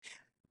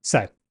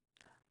So,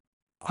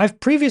 I've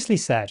previously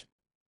said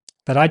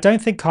that I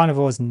don't think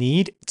carnivores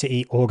need to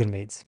eat organ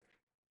meats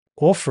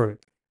or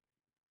fruit,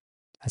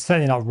 and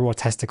certainly not raw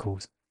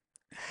testicles.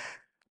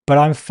 But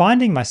I'm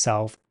finding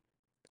myself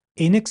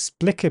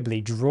inexplicably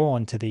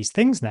drawn to these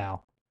things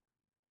now.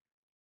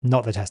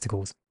 Not the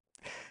testicles,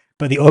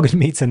 but the organ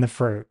meats and the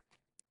fruit.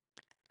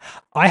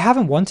 I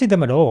haven't wanted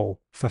them at all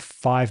for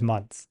 5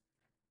 months.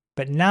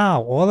 But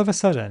now, all of a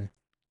sudden,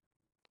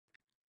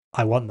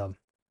 I want them.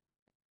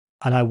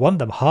 And I want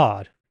them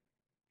hard.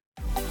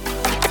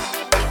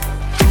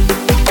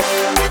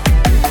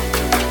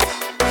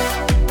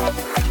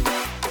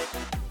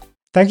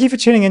 Thank you for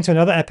tuning in to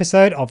another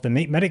episode of the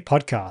Meat Medic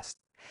podcast.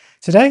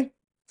 Today,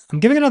 I'm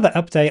giving another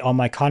update on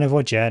my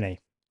carnivore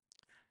journey.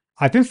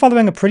 I've been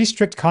following a pretty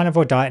strict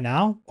carnivore diet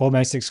now,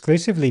 almost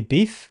exclusively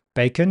beef,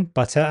 bacon,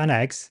 butter, and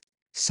eggs,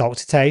 salt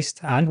to taste,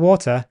 and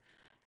water,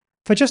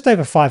 for just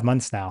over 5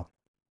 months now.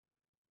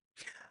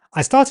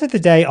 I started the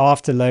day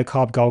after Low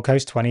Carb Gold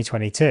Coast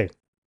 2022,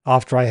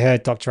 after I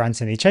heard Dr.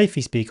 Anthony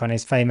Chaffee speak on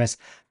his famous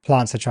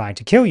Plants Are Trying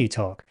to Kill You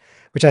talk,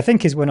 which I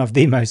think is one of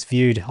the most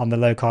viewed on the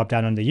Low Carb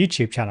Down Under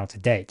YouTube channel to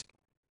date.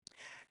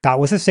 That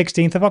was the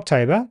 16th of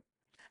October,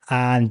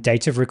 and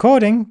date of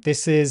recording,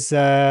 this is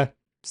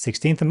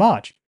 16th of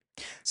March.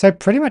 So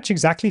pretty much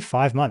exactly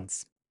 5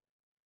 months.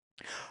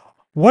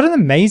 What an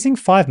amazing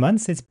 5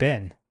 months it's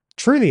been.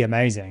 Truly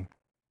amazing.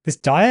 This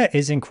diet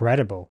is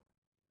incredible.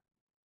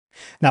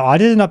 Now, I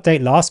did an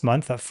update last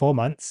month at 4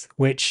 months,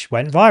 which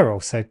went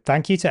viral. So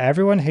thank you to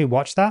everyone who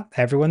watched that,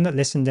 everyone that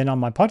listened in on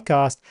my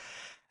podcast,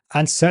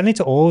 and certainly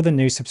to all the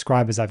new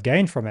subscribers I've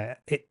gained from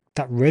it.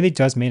 That really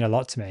does mean a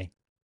lot to me.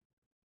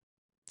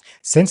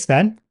 Since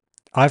then,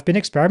 I've been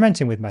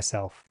experimenting with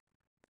myself,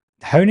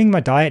 honing my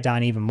diet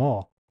down even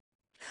more.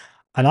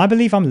 And I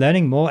believe I'm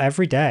learning more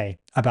every day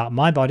about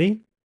my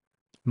body,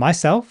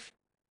 myself,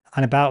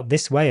 and about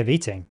this way of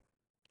eating.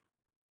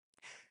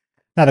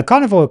 Now, the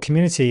carnivore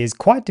community is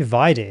quite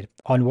divided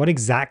on what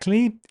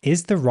exactly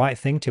is the right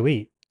thing to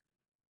eat.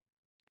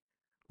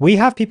 We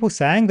have people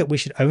saying that we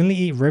should only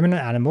eat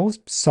ruminant animals,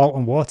 salt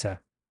and water,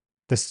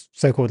 the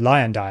so-called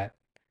lion diet.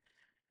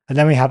 And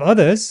then we have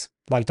others,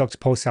 like Dr.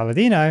 Paul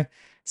Saladino,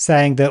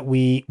 saying that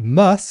we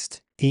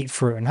must eat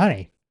fruit and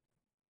honey.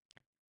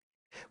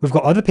 We've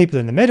got other people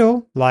in the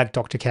middle, like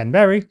Dr. Ken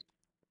Berry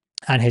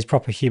and his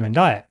proper human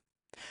diet,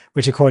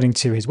 which according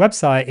to his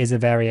website is a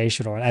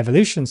variation or an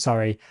evolution,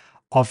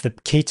 of the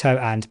keto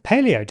and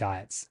paleo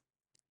diets.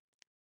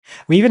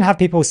 We even have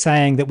people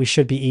saying that we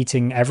should be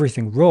eating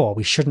everything raw.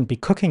 We shouldn't be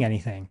cooking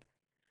anything,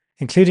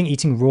 including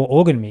eating raw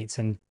organ meats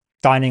and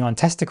dining on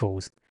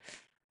testicles.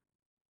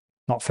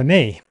 Not for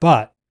me,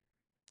 but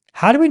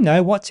how do we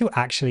know what to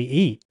actually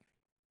eat?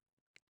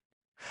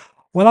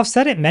 Well, I've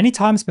said it many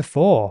times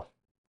before.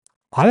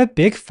 I'm a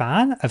big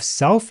fan of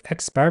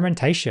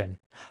self-experimentation.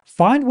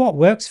 Find what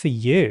works for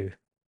you.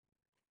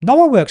 Not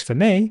what works for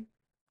me,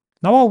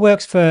 not what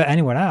works for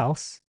anyone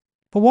else,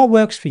 but what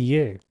works for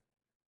you.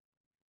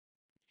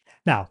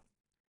 Now,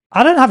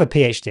 I don't have a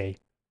PhD,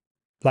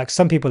 like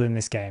some people in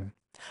this game.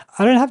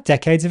 I don't have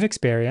decades of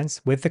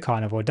experience with the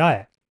carnivore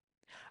diet.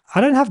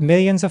 I don't have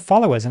millions of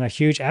followers and a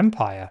huge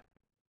empire.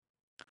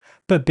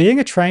 But being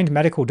a trained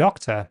medical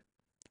doctor,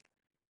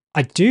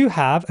 I do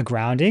have a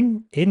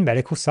grounding in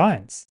medical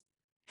science,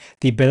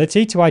 the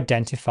ability to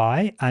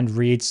identify and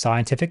read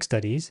scientific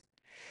studies,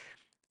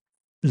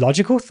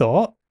 logical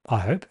thought, I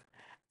hope,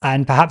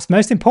 and perhaps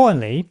most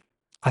importantly,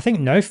 I think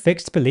no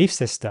fixed belief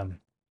system.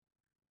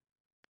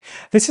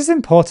 This is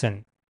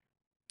important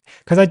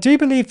because I do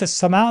believe that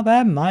some out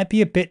there might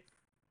be a bit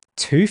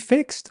too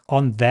fixed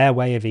on their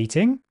way of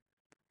eating.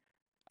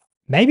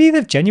 Maybe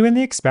they've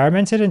genuinely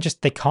experimented and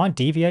just they can't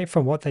deviate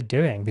from what they're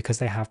doing because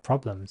they have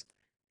problems.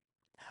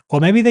 Or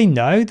maybe they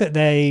know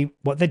that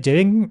what they're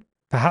doing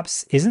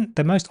perhaps isn't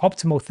the most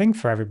optimal thing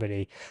for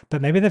everybody,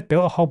 but maybe they've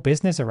built a whole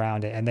business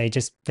around it and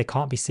they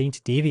can't be seen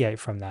to deviate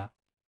from that.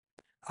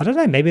 I don't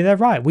know, maybe they're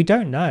right. We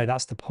don't know.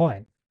 That's the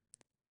point.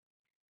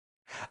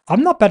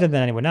 I'm not better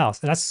than anyone else,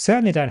 and I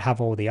certainly don't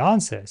have all the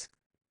answers.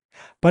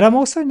 But I'm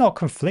also not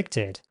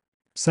conflicted.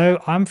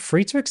 So I'm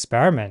free to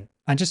experiment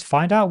and just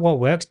find out what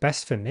works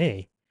best for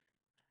me.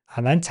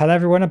 And then tell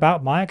everyone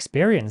about my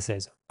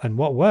experiences and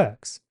what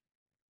works.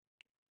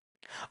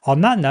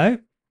 On that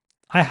note,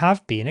 I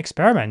have been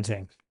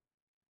experimenting.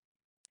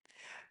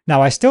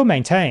 Now, I still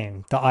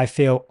maintain that I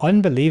feel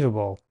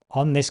unbelievable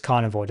on this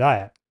carnivore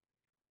diet.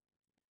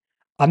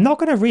 I'm not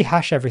going to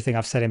rehash everything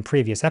I've said in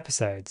previous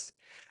episodes,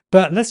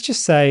 but let's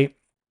just say,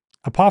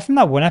 apart from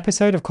that one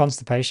episode of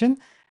constipation,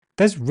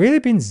 there's really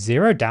been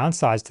zero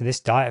downsides to this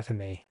diet for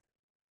me.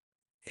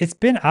 It's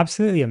been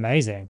absolutely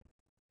amazing.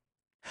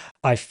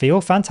 I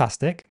feel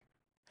fantastic.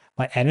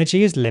 My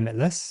energy is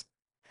limitless.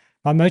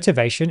 My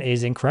motivation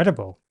is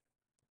incredible.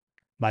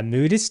 My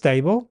mood is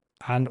stable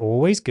and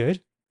always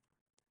good.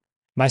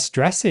 My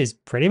stress is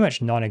pretty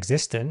much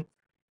non-existent.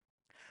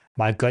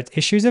 My gut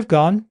issues have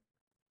gone.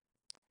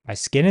 My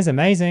skin is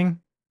amazing.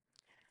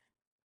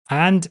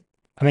 And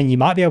I mean, you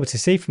might be able to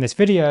see from this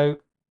video,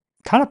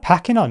 kind of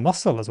packing on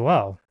muscle as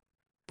well.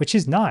 which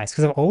is nice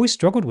because I've always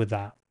struggled with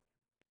that.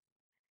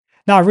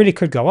 Now, I really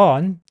could go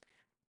on,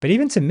 but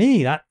even to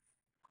me, that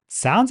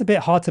sounds a bit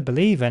hard to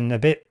believe and a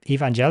bit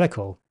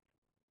evangelical.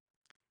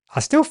 I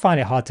still find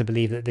it hard to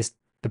believe that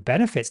the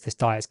benefits this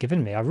diet's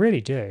given me. I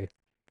really do.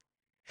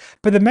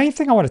 But the main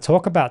thing I want to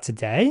talk about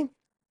today,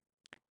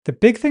 the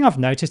big thing I've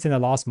noticed in the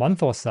last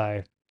month or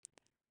so,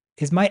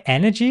 is my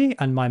energy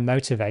and my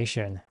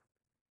motivation.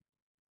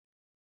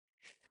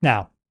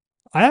 Now,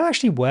 I am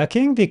actually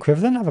working the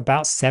equivalent of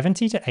about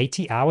 70 to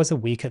 80 hours a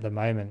week at the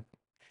moment.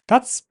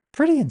 That's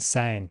pretty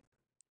insane.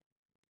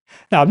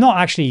 Now, I'm not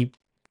actually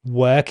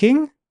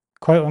working,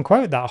 quote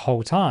unquote, that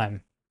whole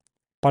time,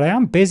 but I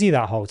am busy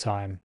that whole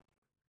time.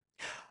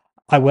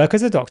 I work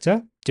as a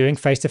doctor, doing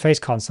face to face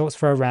consults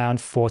for around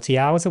 40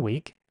 hours a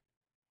week,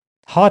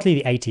 hardly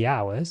the 80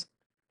 hours,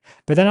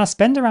 but then I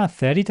spend around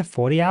 30 to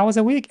 40 hours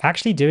a week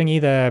actually doing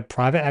either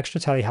private extra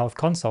telehealth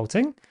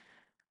consulting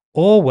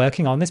or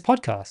working on this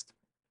podcast,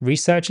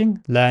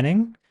 researching,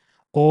 learning,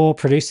 or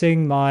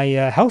producing my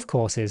health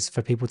courses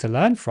for people to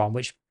learn from,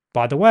 which,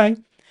 by the way,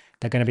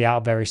 they're going to be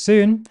out very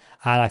soon.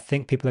 And I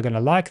think people are going to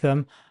like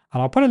them.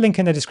 And I'll put a link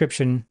in the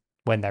description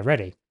when they're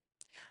ready.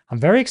 I'm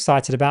very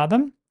excited about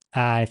them.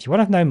 And if you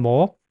want to know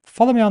more,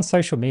 follow me on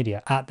social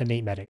media at The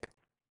Meat Medic.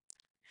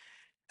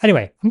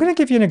 Anyway, I'm going to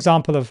give you an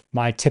example of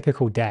my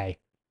typical day.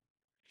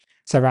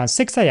 So around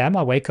 6 a.m.,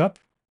 I wake up.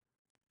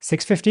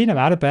 6:15, I'm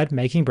out of bed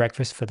making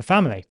breakfast for the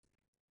family.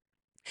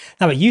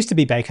 Now, it used to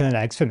be bacon and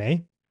eggs for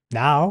me.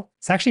 Now,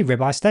 it's actually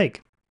ribeye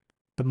steak,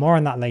 but more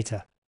on that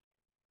later.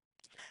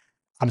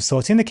 I'm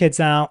sorting the kids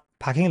out,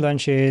 packing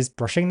lunches,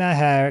 brushing their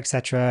hair,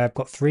 etc. I've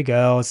got 3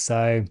 girls,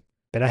 so a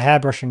bit of hair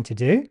brushing to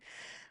do.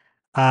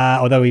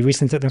 Although we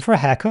recently took them for a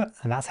haircut,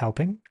 and that's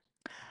helping.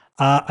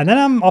 And then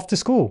I'm off to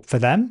school for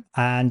them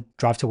and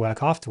drive to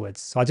work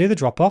afterwards. So I do the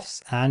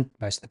drop-offs and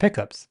most of the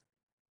pickups.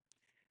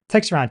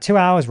 Takes around 2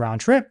 hours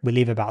round trip. We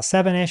leave about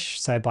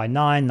 7-ish, so by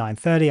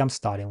 9:30, I'm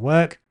starting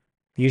work.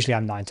 Usually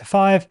I'm 9 to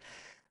 5,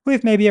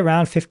 with maybe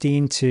around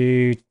 15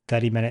 to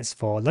 30 minutes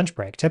for lunch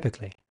break,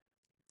 typically.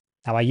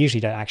 Now, I usually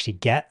don't actually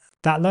get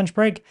that lunch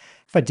break.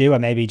 If I do, I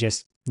maybe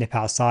just nip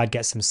outside,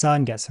 get some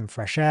sun, get some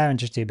fresh air, and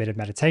just do a bit of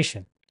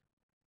meditation.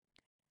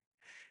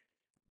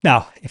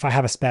 Now, if I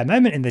have a spare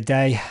moment in the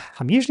day,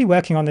 I'm usually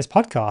working on this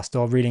podcast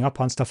or reading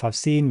up on stuff I've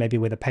seen, maybe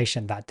with a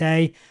patient that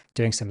day,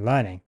 doing some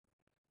learning.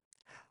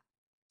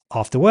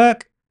 After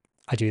work,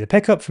 I do the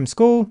pickup from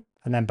school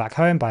and then back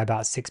home by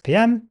about 6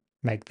 p.m.,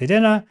 make the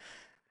dinner.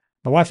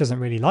 My wife doesn't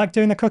really like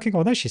doing the cooking,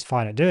 although she's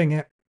fine at doing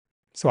it.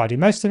 So I do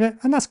most of it,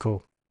 and that's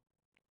cool.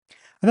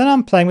 And then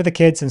I'm playing with the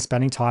kids and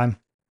spending time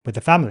with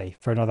the family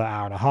for another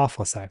hour and a half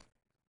or so.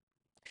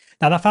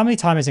 Now, that family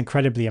time is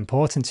incredibly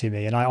important to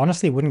me, and I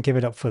honestly wouldn't give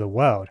it up for the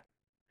world.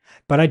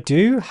 But I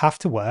do have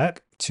to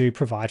work to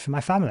provide for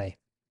my family.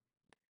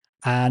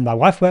 And my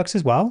wife works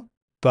as well,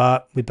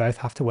 but we both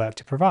have to work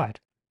to provide.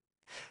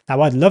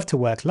 Now, I'd love to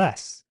work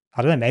less.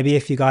 I don't know, maybe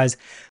if you guys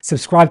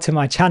subscribe to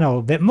my channel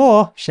a bit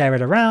more, share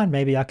it around,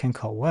 maybe I can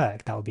cut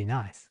work. That would be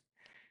nice.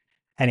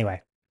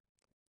 Anyway,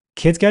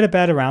 kids go to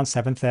bed around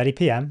 7:30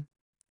 p.m.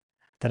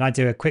 Then I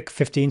do a quick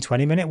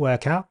 15-20 minute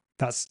workout.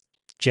 That's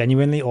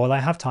genuinely all I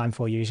have time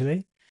for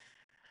usually.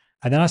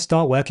 And then I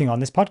start working on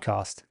this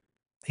podcast,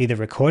 either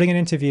recording an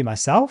interview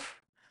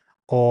myself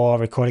or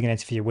recording an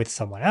interview with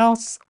someone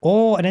else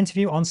or an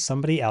interview on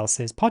somebody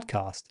else's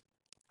podcast.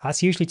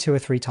 That's usually 2 or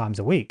 3 times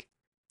a week.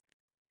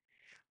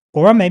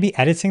 Or I'm maybe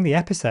editing the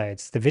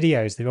episodes, the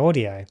videos, the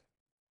audio.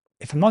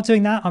 If I'm not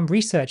doing that, I'm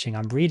researching,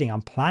 I'm reading,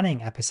 I'm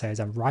planning episodes,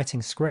 I'm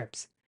writing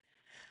scripts.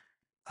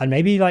 And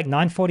maybe like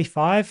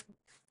 9:45,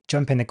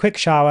 jump in the quick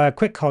shower,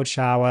 quick cold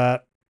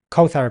shower.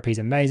 Cold therapy is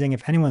amazing.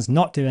 If anyone's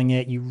not doing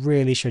it, you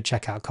really should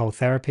check out cold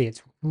therapy.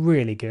 It's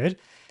really good.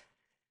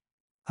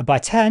 And by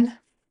 10,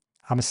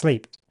 I'm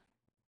asleep.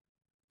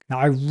 Now,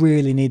 I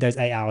really need those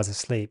 8 hours of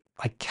sleep.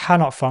 I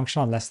cannot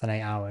function on less than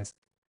 8 hours.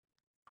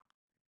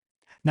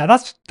 Now,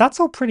 that's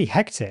all pretty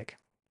hectic.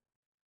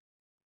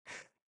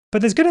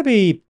 But there's going to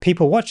be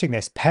people watching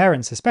this,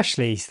 parents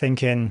especially,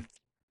 thinking,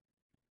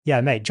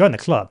 yeah, mate, join the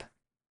club.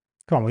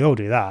 Come on, we all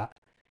do that.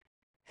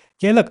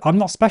 Yeah, look, I'm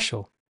not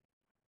special.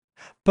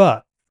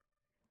 But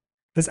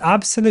there's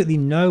absolutely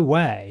no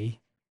way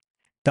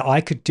that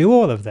I could do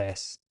all of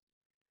this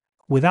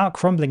without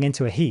crumbling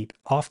into a heap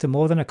after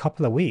more than a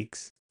couple of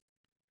weeks.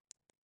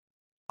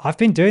 I've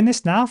been doing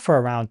this now for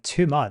around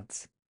 2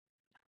 months.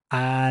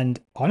 And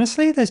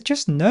honestly, there's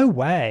just no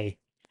way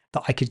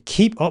that I could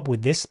keep up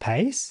with this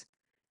pace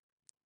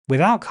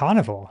without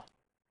carnivore.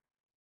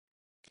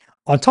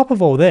 On top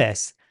of all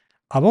this,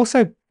 I'm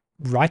also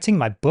writing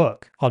my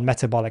book on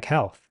metabolic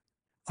health.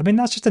 I mean,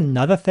 that's just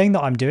another thing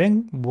that I'm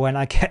doing when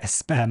I get a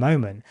spare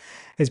moment.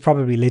 It's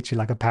probably literally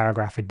like a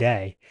paragraph a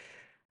day.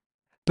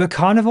 But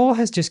carnivore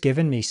has just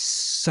given me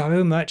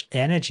so much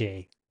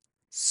energy,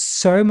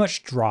 so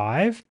much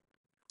drive,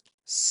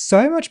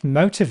 so much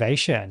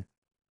motivation,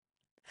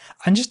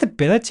 and just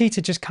ability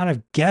to just kind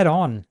of get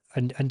on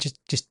and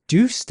just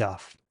do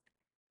stuff.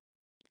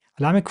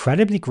 And I'm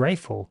incredibly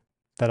grateful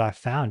that I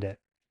found it.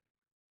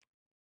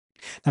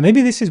 Now,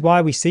 maybe this is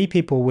why we see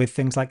people with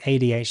things like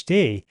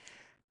ADHD.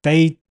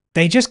 They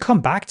just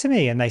come back to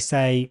me and they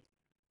say,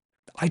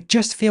 I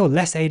just feel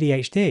less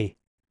ADHD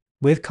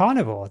with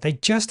carnivore. They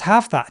just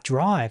have that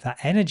drive, that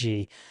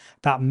energy,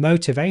 that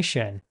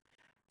motivation,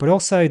 but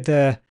also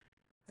I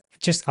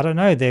don't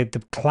know,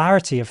 the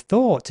clarity of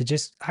thought to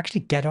just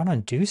actually get on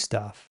and do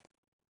stuff,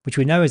 which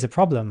we know is a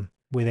problem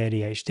with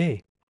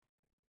ADHD.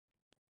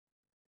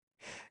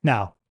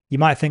 Now, you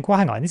might think, well,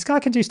 hang on, this guy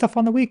can do stuff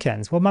on the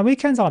weekends. Well, my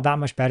weekends aren't that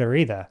much better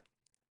either.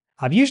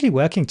 I'm usually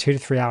working 2 to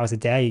 3 hours a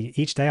day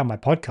each day on my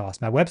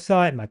podcast, my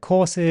website, my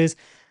courses,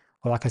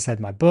 or like I said,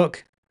 my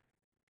book.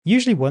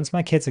 Usually once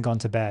my kids are gone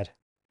to bed,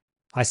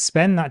 I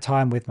spend that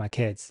time with my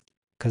kids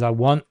because I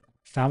want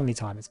family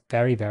time. It's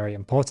very, very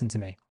important to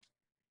me.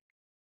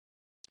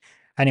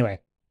 Anyway,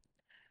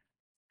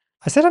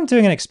 I said I'm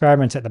doing an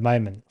experiment at the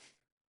moment.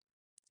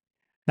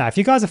 Now, if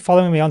you guys are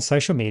following me on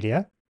social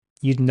media,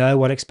 you'd know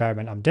what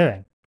experiment I'm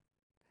doing.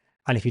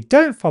 And if you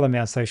don't follow me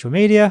on social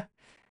media,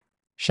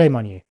 shame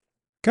on you.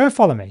 Go and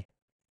follow me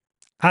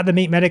at The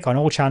Meat Medic on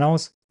all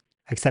channels,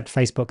 except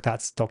Facebook,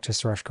 that's Dr.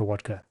 Soroshka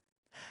Wodka.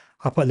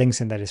 I'll put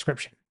links in the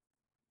description.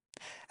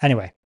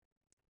 Anyway,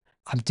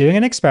 I'm doing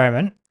an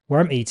experiment where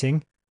I'm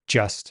eating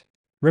just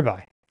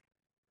ribeye.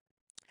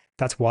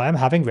 That's why I'm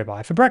having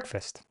ribeye for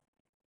breakfast.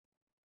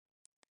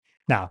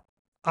 Now,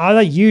 I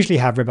don't usually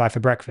have ribeye for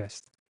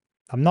breakfast.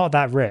 I'm not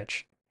that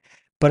rich,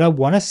 but I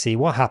want to see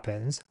what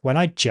happens when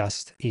I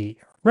just eat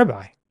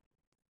ribeye.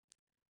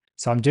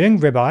 So I'm doing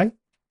ribeye,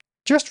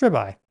 just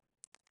ribeye,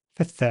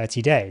 for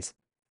 30 days.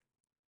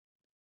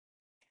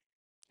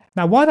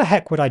 Now, why the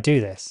heck would I do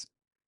this?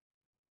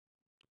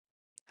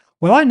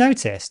 Well, I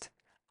noticed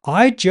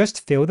I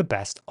just feel the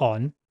best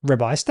on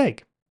ribeye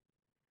steak.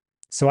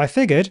 So I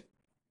figured,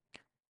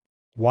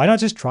 why not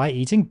just try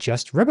eating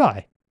just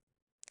ribeye?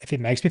 If it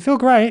makes me feel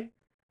great,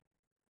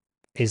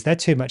 is there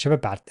too much of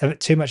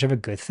a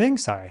good thing?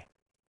 Sorry.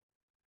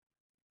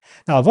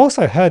 Now, I've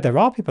also heard there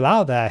are people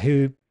out there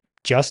who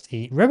just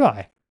eat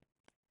ribeye.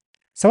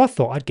 So I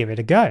thought I'd give it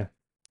a go,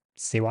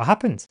 see what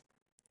happens.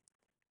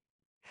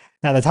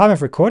 Now, at the time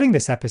of recording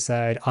this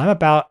episode, I'm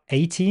about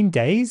 18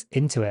 days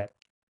into it.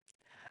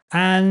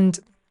 And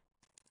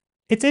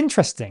it's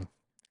interesting,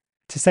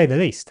 to say the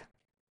least.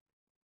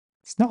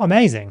 It's not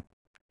amazing.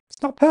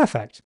 It's not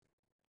perfect.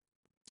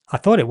 I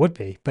thought it would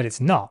be, but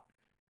it's not.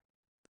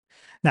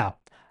 Now,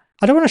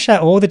 I don't want to share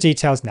all the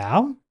details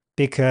now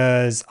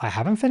because I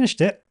haven't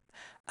finished it.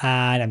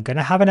 And I'm going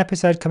to have an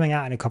episode coming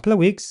out in a couple of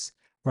weeks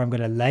where I'm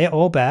going to lay it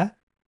all bare.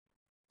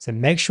 So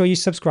make sure you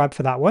subscribe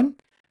for that one.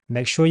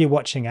 Make sure you're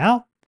watching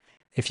out.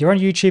 If you're on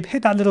YouTube,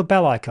 hit that little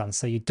bell icon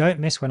so you don't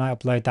miss when I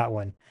upload that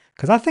one,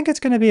 because I think it's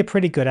going to be a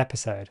pretty good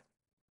episode.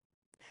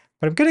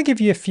 But I'm going to give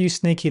you a few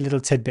sneaky little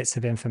tidbits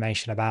of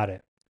information about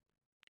it.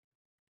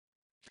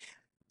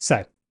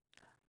 So,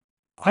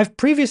 I've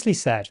previously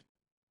said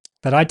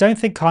that I don't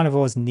think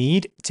carnivores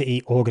need to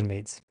eat organ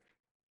meats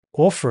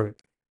or fruit,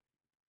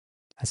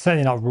 and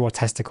certainly not raw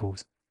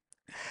testicles.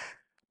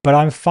 But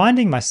I'm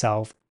finding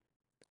myself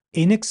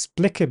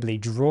inexplicably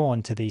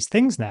drawn to these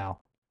things now.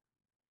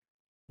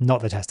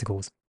 Not the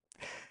testicles,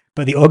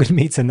 but the organ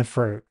meats and the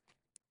fruit.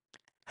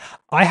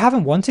 I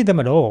haven't wanted them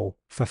at all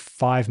for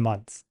 5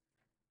 months.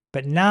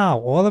 But now,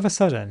 all of a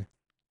sudden,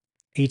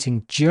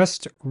 eating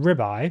just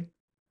ribeye,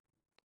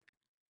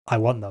 I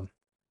want them.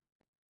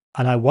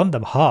 And I want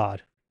them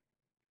hard.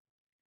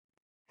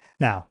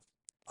 Now,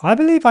 I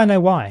believe I know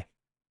why.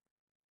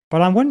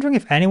 But I'm wondering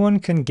if anyone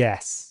can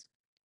guess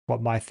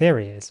what my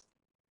theory is.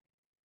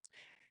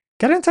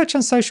 Get in touch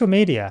on social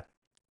media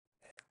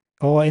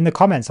or in the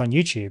comments on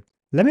YouTube.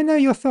 Let me know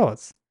your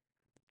thoughts.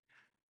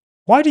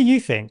 Why do you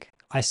think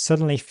I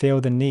suddenly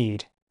feel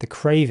the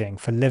craving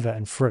for liver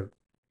and fruit?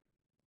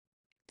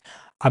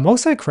 I'm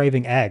also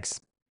craving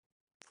eggs.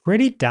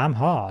 Pretty damn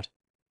hard.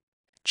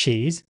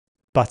 Cheese,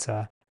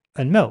 butter,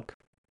 and milk.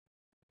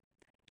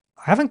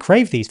 I haven't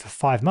craved these for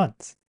 5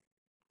 months.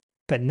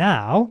 But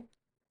now,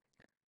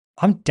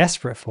 I'm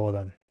desperate for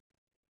them.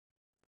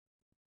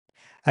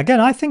 Again,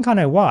 I think I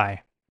know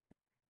why.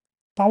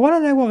 But I want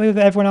to know what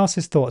everyone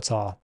else's thoughts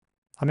are.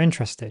 I'm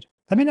interested.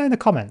 Let me know in the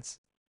comments.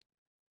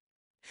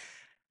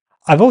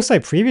 I've also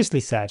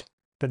previously said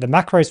that the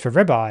macros for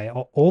ribeye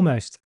are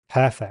almost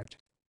perfect.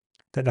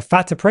 That the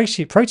fat to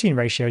protein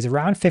ratio is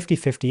around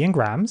 50-50 in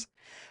grams,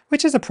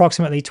 which is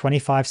approximately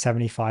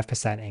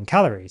 25-75% in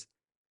calories,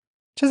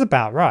 which is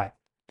about right.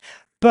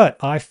 But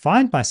I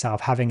find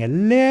myself having a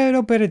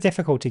little bit of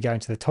difficulty going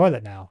to the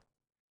toilet now.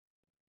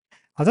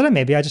 I don't know,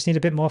 maybe I just need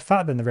a bit more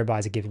fat than the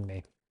ribeyes are giving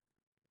me.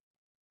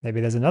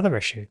 Maybe there's another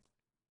issue.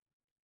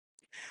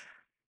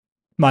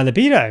 My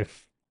libido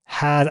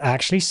has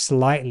actually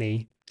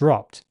slightly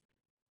dropped.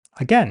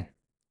 Again,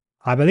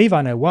 I believe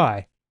I know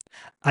why,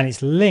 and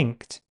it's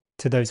linked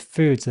to those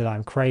foods that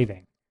I'm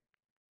craving.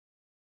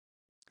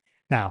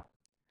 Now,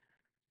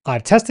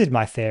 I've tested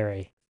my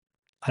theory,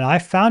 and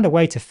I've found a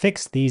way to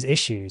fix these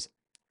issues,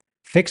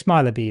 fix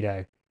my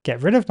libido,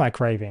 get rid of my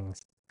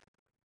cravings.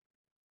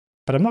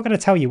 But I'm not going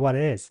to tell you what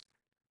it is.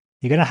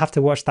 You're going to have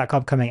to watch that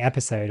upcoming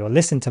episode or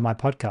listen to my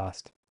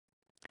podcast.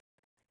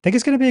 think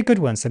it's going to be a good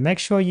one, so make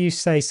sure you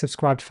stay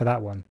subscribed for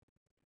that one.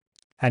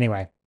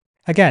 Anyway,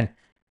 again,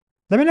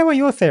 let me know what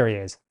your theory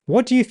is.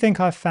 What do you think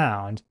I've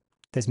found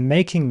that's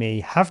making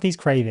me have these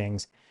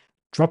cravings,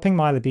 dropping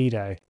my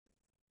libido,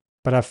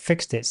 but I've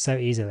fixed it so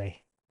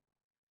easily?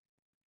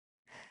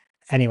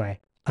 Anyway,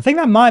 I think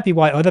that might be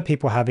why other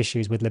people have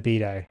issues with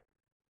libido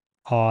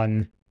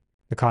on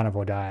the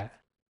carnivore diet.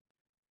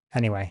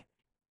 Anyway,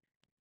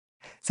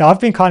 so I've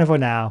been carnivore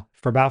now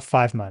for about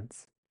 5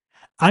 months,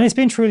 and it's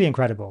been truly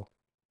incredible.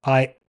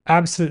 I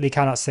absolutely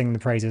cannot sing the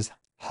praises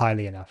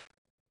highly enough.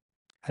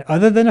 And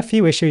other than a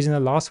few issues in the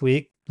last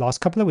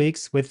couple of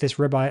weeks with this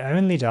ribeye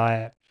only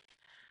diet,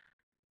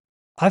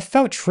 I've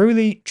felt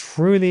truly,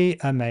 truly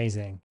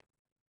amazing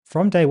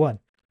from day one.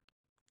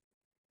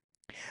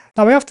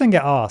 Now, I often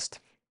get asked,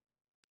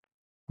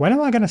 when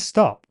am I going to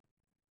stop?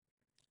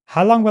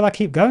 How long will I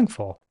keep going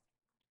for?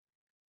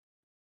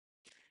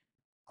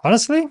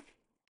 Honestly,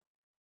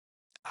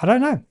 I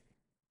don't know.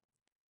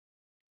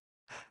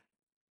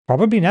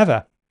 Probably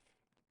never.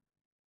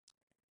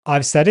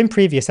 I've said in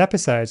previous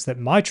episodes that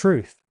my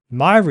truth,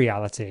 my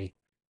reality,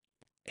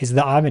 is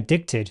that I'm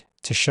addicted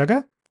to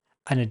sugar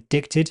and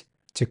addicted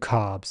to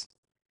carbs.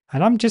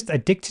 And I'm just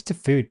addicted to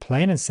food,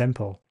 plain and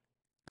simple.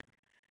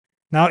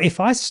 Now, if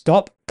I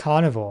stop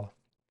carnivore,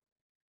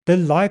 the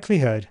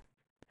likelihood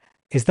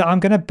is that I'm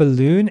going to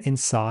balloon in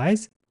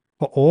size,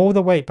 put all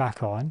the weight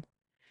back on,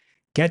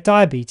 get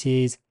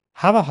diabetes,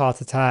 have a heart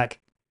attack,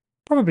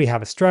 probably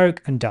have a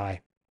stroke, and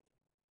die.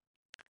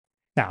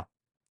 Now,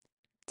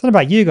 I don't know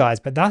about you guys,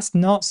 but that's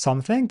not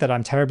something that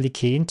I'm terribly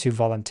keen to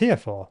volunteer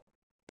for.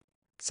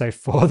 So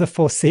for the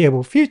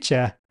foreseeable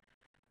future,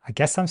 I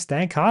guess I'm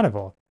staying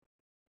carnivore.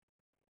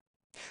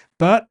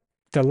 But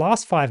the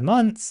last 5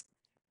 months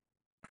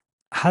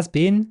has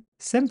been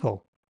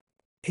simple.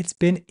 It's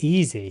been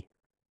easy.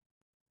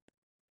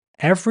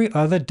 Every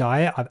other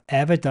diet I've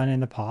ever done in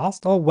the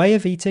past, or way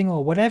of eating,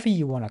 or whatever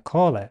you want to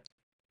call it,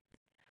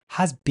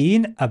 has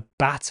been a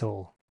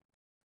battle.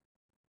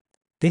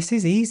 This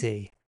is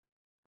easy.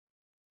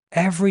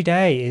 Every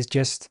day is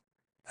just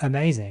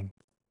amazing.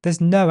 There's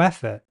no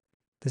effort.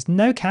 There's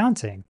no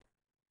counting.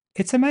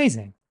 It's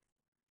amazing.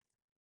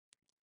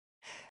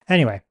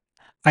 Anyway,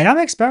 I am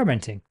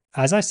experimenting,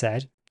 as I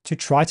said, to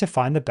try to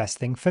find the best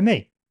thing for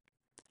me.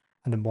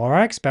 And the more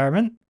I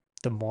experiment,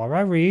 the more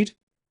I read,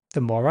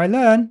 the more I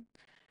learn,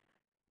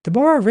 the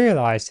more I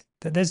realize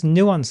that there's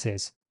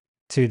nuances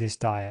to this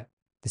diet,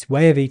 this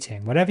way of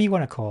eating, whatever you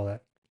want to call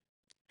it.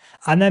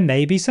 And there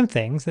may be some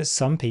things that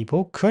some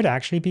people could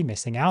actually be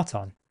missing out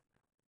on.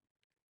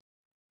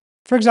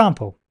 For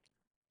example,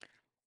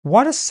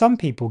 why do some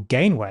people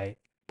gain weight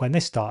when they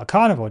start a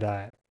carnivore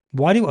diet?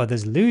 Why do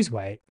others lose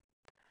weight?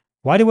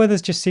 Why do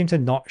others just seem to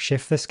not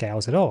shift the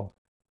scales at all?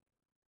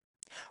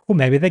 Well,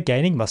 maybe they're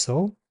gaining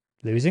muscle,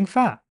 losing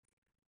fat.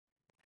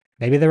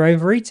 Maybe they're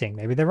overeating,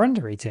 maybe they're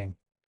undereating.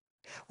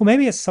 Or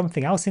maybe it's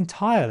something else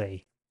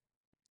entirely.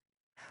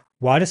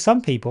 Why do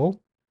some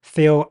people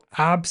feel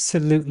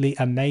absolutely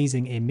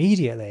amazing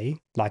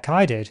immediately, like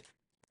I did,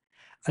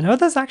 and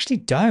others actually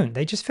don't?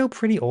 They just feel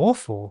pretty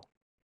awful.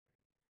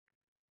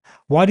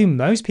 Why do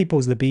most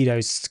people's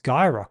libidos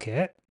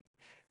skyrocket,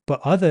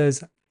 but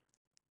others,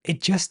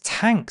 it just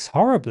tanks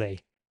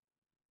horribly?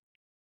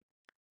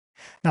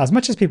 Now, as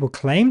much as people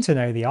claim to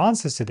know the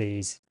answers to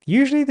these,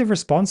 usually the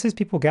responses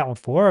people get on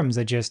forums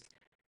are just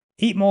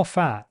eat more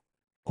fat,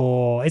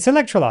 or it's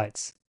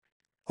electrolytes,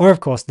 or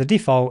of course the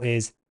default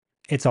is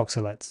it's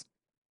oxalates.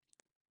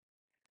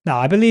 Now,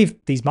 I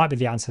believe these might be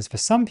the answers for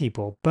some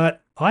people,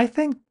 but I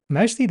think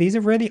mostly these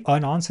are really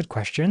unanswered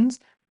questions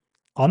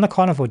on the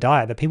carnivore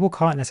diet that people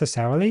can't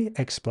necessarily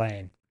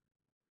explain.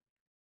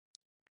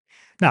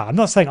 Now, I'm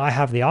not saying I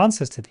have the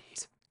answers to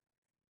these,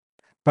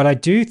 but I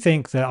do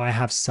think that I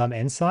have some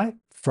insight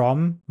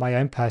from my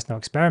own personal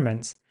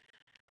experiments.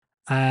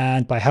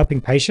 And by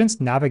helping patients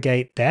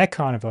navigate their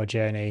carnivore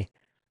journey,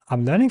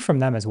 I'm learning from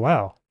them as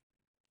well.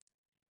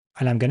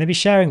 And I'm going to be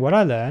sharing what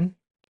I learn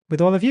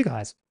with all of you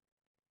guys.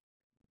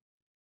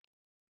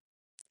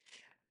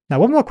 Now,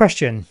 one more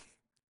question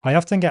I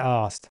often get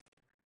asked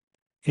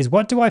is,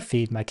 what do I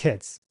feed my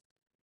kids?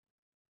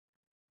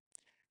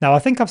 Now, I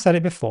think I've said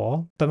it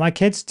before, but my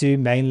kids do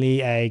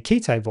mainly a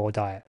ketovore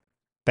diet,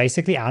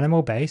 basically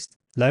animal-based,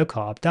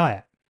 low-carb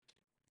diet.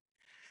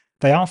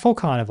 They aren't full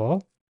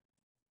carnivore,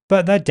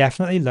 but they're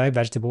definitely low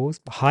vegetables,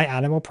 high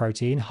animal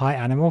protein, high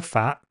animal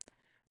fat,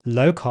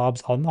 low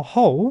carbs on the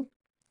whole,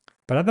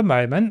 but at the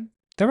moment,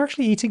 they're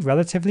actually eating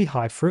relatively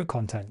high fruit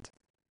content.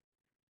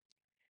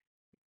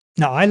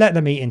 Now, I let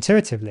them eat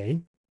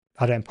intuitively.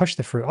 I don't push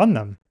the fruit on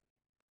them.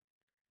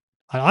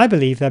 And I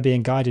believe they're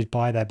being guided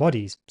by their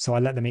bodies, so I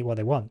let them eat what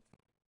they want.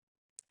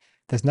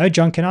 There's no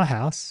junk in our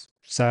house,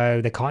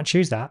 so they can't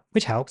choose that,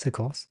 which helps, of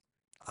course.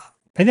 At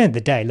the end of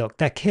the day, look,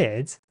 they're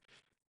kids.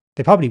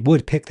 They probably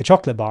would pick the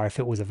chocolate bar if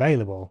it was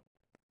available.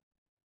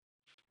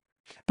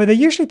 But they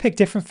usually pick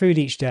different food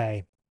each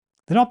day.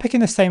 They're not picking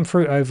the same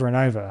fruit over and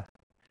over.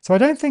 So I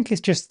don't think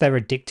it's just they're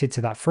addicted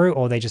to that fruit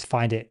or they just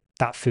find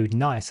that food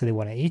nice so they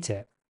want to eat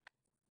it.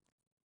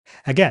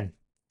 Again,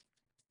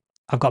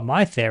 I've got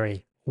my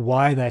theory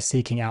why they're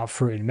seeking out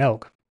fruit and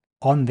milk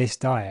on this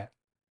diet.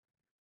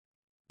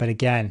 But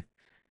again,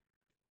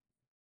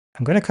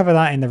 I'm going to cover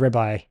that in the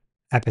ribeye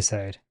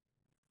episode.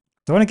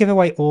 Don't want to give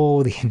away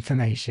all the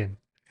information.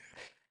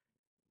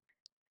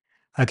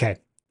 Okay,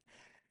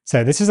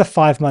 so this is a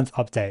 5-month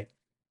update.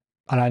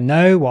 And I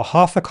know what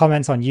half the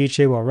comments on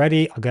YouTube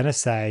already are going to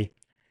say,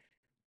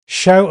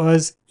 show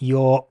us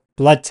your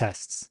blood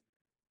tests.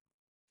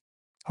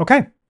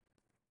 Okay,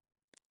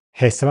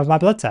 here's some of my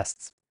blood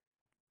tests.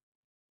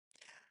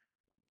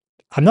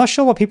 I'm not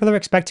sure what people are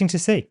expecting to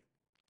see.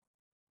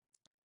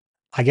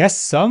 I guess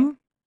some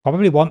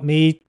probably want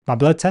my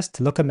blood test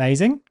to look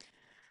amazing,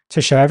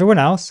 to show everyone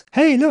else,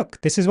 hey, look,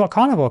 this is what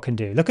carnivore can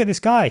do. Look at this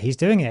guy, he's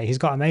doing it. He's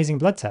got amazing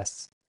blood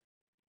tests.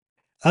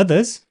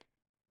 Others,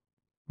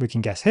 we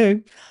can guess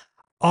who,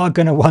 are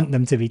going to want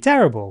them to be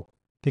terrible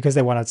because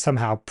they want to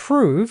somehow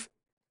prove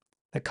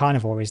that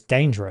carnivore is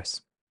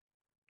dangerous.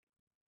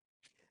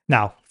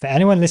 Now, for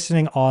anyone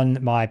listening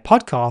on my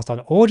podcast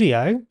on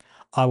audio,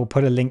 I will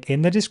put a link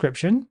in the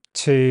description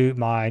to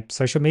my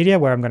social media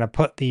where I'm going to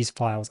put these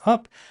files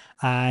up,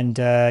 and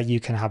you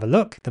can have a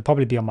look. They'll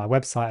probably be on my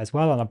website as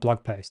well on a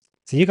blog post.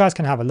 So you guys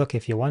can have a look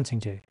if you're wanting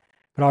to,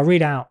 but I'll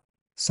read out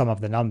some of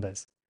the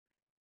numbers.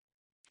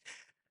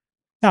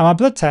 Now, my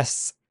blood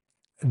tests,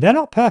 they're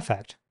not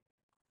perfect,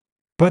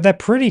 but they're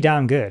pretty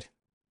damn good.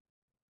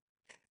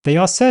 They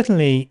are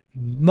certainly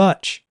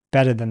much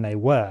better than they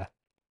were,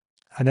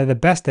 and they're the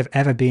best they've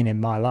ever been in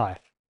my life.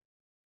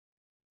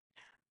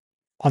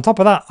 On top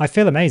of that, I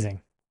feel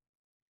amazing.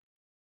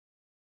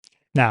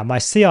 Now, my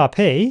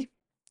CRP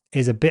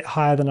is a bit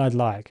higher than I'd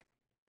like.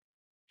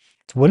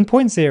 It's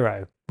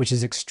 1.0, which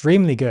is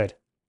extremely good.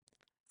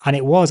 And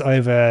it was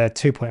over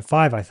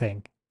 2.5, I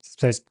think.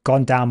 So it's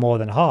gone down more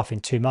than half in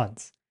 2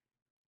 months.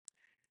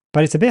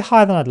 But it's a bit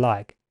higher than I'd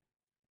like.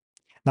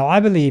 Now, I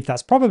believe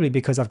that's probably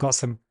because I've got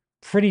some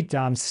pretty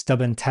damn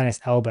stubborn tennis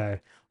elbow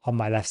on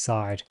my left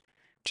side,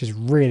 which is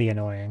really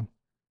annoying.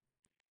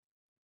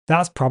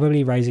 That's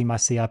probably raising my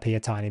CRP a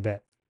tiny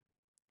bit.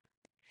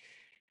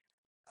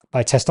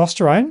 My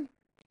testosterone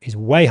is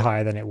way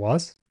higher than it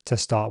was to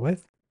start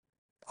with.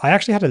 I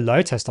actually had a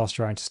low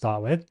testosterone to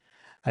start with,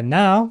 and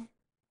now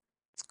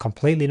it's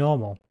completely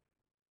normal.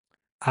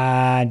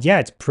 And yeah,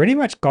 it's pretty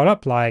much got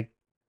up like,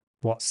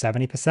 what,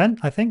 70%,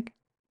 I think?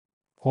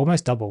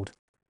 Almost doubled.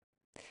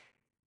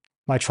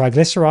 My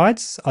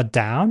triglycerides are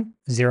down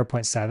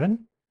 0.7.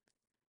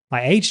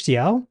 My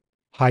HDL,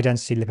 high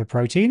density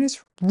lipoprotein,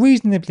 is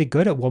reasonably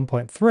good at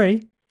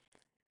 1.3.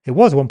 It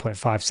was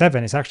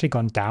 1.57. It's actually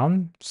gone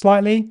down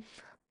slightly,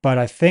 but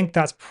I think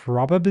that's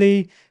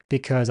probably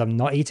because I'm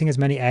not eating as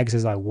many eggs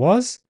as I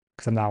was,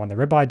 because I'm now on the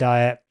ribeye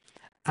diet,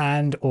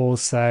 and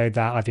also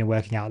that I've been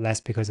working out less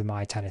because of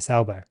my tennis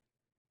elbow.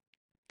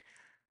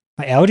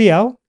 My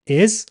LDL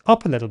is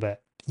up a little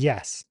bit,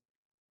 yes,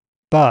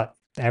 but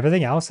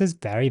everything else is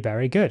very,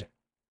 very good.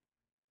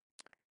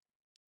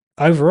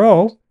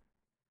 Overall,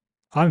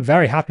 I'm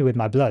very happy with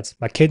my bloods.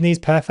 My kidney's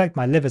perfect,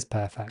 my liver's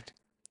perfect.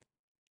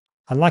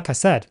 And like I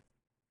said,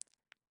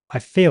 I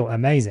feel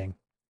amazing.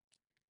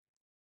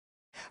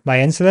 My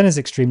insulin is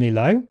extremely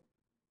low.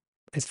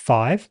 It's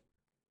 5.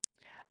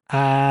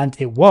 And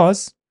it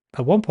was,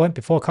 at one point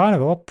before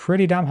carnivore,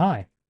 pretty damn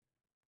high.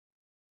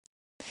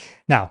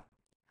 Now,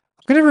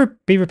 I'm going to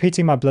be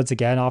repeating my bloods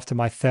again after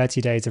my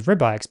 30 days of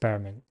ribeye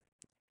experiment.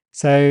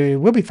 So it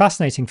will be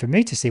fascinating for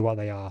me to see what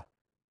they are.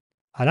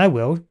 And I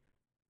will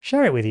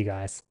share it with you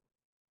guys.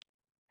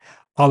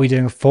 I'll be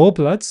doing full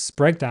bloods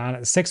breakdown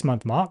at the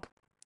 6-month mark,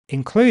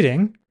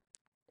 including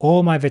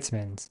all my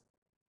vitamins,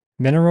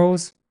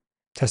 minerals,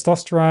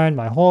 testosterone,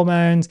 my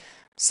hormones,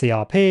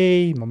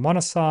 CRP, my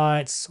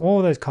monocytes,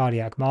 all those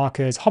cardiac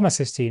markers,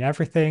 homocysteine,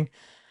 everything.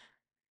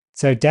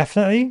 So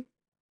definitely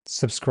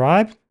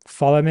subscribe,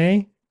 follow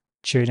me,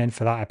 tune in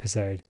for that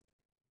episode.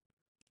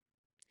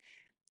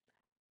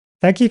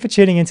 Thank you for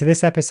tuning into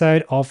this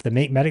episode of the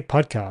Meat Medic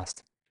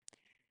podcast.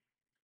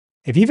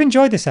 If you've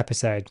enjoyed this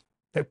episode,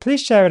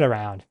 please share it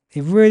around.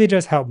 It really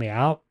does help me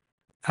out.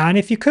 And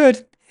if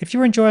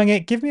you're enjoying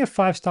it, give me a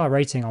 5-star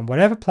rating on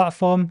whatever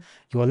platform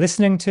you're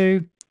listening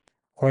to.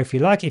 Or if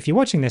you're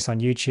watching this on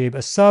YouTube,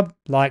 a sub,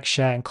 like,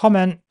 share, and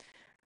comment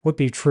would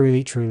be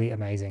truly, truly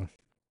amazing.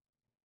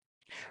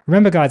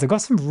 Remember, guys, I've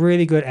got some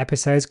really good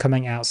episodes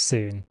coming out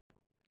soon.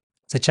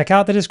 So check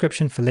out the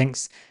description for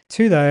links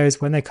to those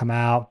when they come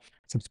out.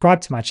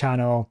 Subscribe to my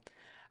channel.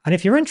 And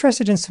if you're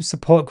interested in some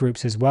support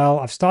groups as well,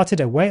 I've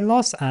started a weight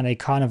loss and a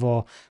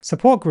carnivore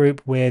support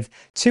group with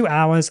 2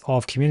 hours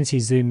of community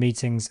Zoom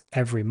meetings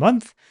every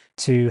month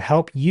to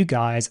help you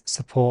guys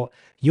support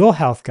your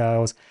health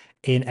goals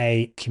in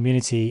a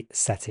community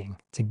setting,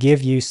 to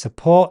give you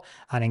support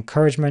and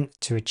encouragement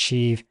to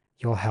achieve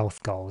your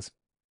health goals.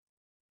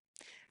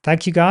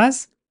 Thank you,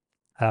 guys.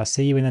 I'll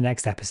see you in the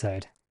next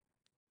episode.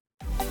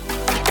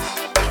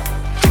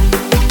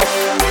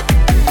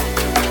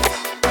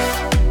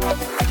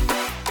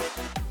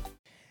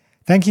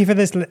 Thank you for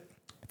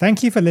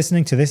Thank you for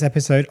listening to this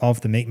episode of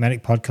the Meat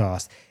Medic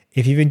podcast.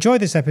 If you've enjoyed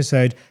this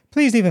episode,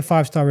 please leave a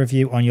 5-star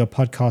review on your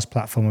podcast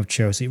platform of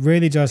choice. It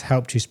really does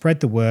help to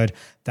spread the word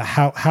that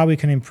how we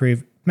can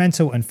improve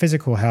mental and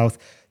physical health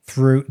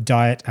through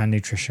diet and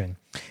nutrition.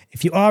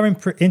 If you are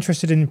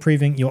interested in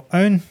improving your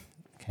own...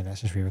 Okay, let's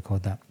just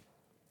re-record that.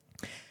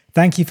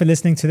 Thank you for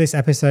listening to this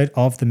episode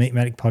of the Meat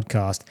Medic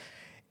podcast.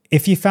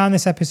 If you found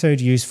this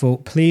episode useful,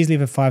 please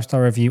leave a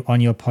 5-star review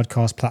on your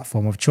podcast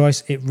platform of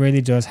choice. It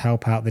really does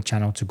help out the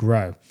channel to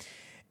grow.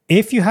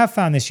 If you have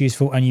found this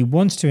useful and you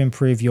want to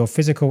improve your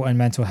physical and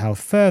mental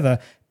health further,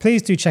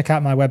 please do check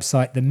out my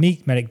website,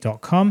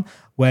 themeatmedic.com,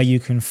 where you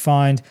can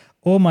find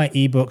all my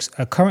ebooks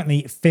are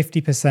currently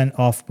 50%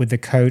 off with the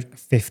code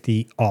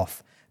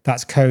 50OFF.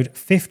 That's code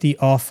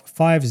 50OFF,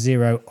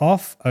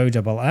 50OFF,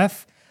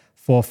 OFF,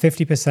 for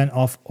 50%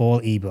 off all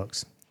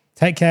ebooks.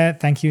 Take care.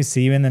 Thank you.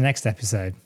 See you in the next episode.